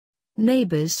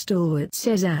Neighbours stalwart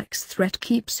says Axe threat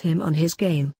keeps him on his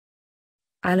game.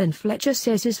 Alan Fletcher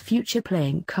says his future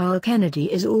playing Karl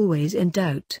Kennedy is always in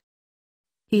doubt.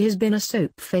 He has been a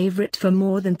soap favourite for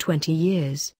more than 20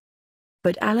 years.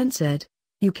 But Alan said,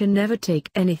 "You can never take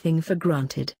anything for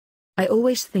granted. I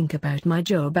always think about my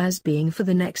job as being for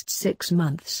the next 6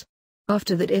 months.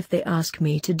 After that, if they ask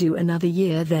me to do another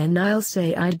year, then I'll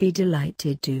say I'd be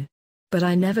delighted to. But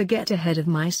I never get ahead of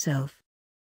myself."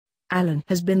 Alan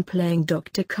has been playing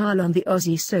Dr. Karl on the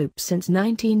Aussie soap since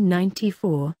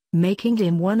 1994, making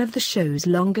him one of the show's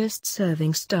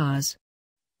longest-serving stars.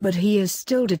 But he is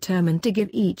still determined to give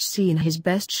each scene his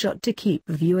best shot to keep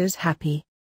viewers happy.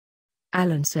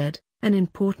 Alan said, "An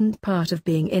important part of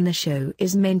being in the show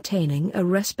is maintaining a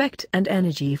respect and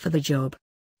energy for the job.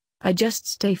 I just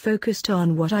stay focused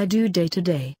on what I do day to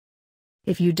day.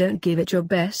 If you don't give it your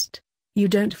best, you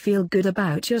don't feel good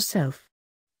about yourself.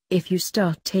 If you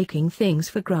start taking things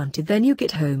for granted, then you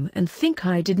get home and think,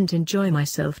 I didn't enjoy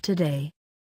myself today."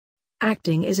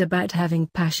 Acting is about having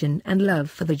passion and love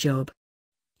for the job.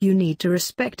 You need to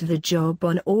respect the job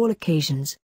on all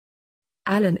occasions.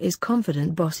 Alan is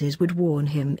confident bosses would warn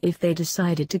him if they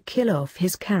decided to kill off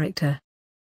his character.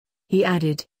 He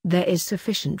added, "There is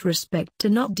sufficient respect to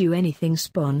not do anything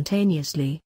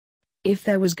spontaneously. If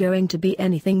there was going to be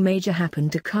anything major happen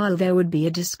to Karl, there would be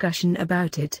a discussion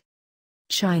about it."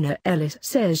 China Ellis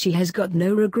says she has got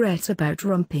no regrets about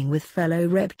romping with fellow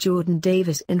Rep Jordan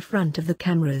Davis in front of the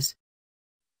cameras.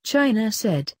 China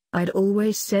said, "I'd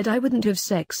always said I wouldn't have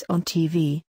sex on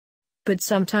TV. But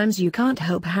sometimes you can't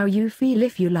help how you feel.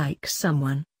 If you like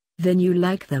someone, then you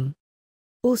like them.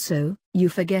 Also, you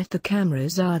forget the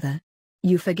cameras are there.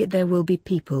 You forget there will be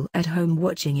people at home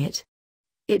watching it.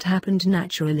 It happened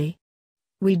naturally.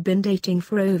 We'd been dating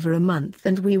for over a month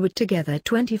and we were together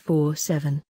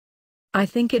 24/7. I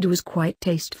think it was quite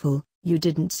tasteful. You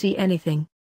didn't see anything.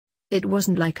 It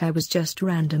wasn't like I was just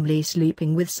randomly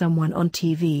sleeping with someone on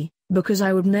TV, because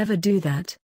I would never do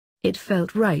that. It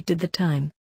felt right at the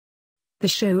time." The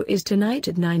show is tonight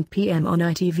at 9 p.m. on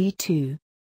ITV2.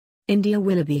 India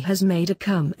Willoughby has made a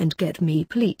Come and Get Me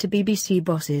plea to BBC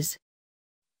bosses.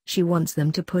 She wants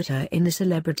them to put her in the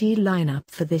celebrity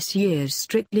lineup for this year's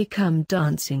Strictly Come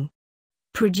Dancing.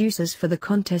 Producers for the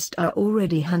contest are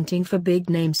already hunting for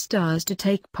big-name stars to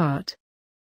take part.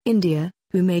 India,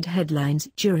 who made headlines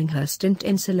during her stint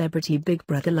in Celebrity Big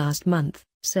Brother last month,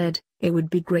 said, "It would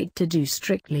be great to do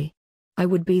Strictly. I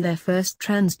would be their first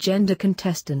transgender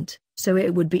contestant, so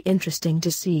it would be interesting to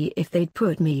see if they'd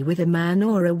put me with a man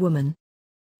or a woman."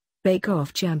 Bake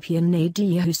Off champion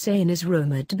Nadia Hussain is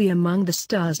rumored to be among the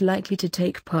stars likely to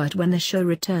take part when the show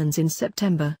returns in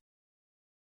September.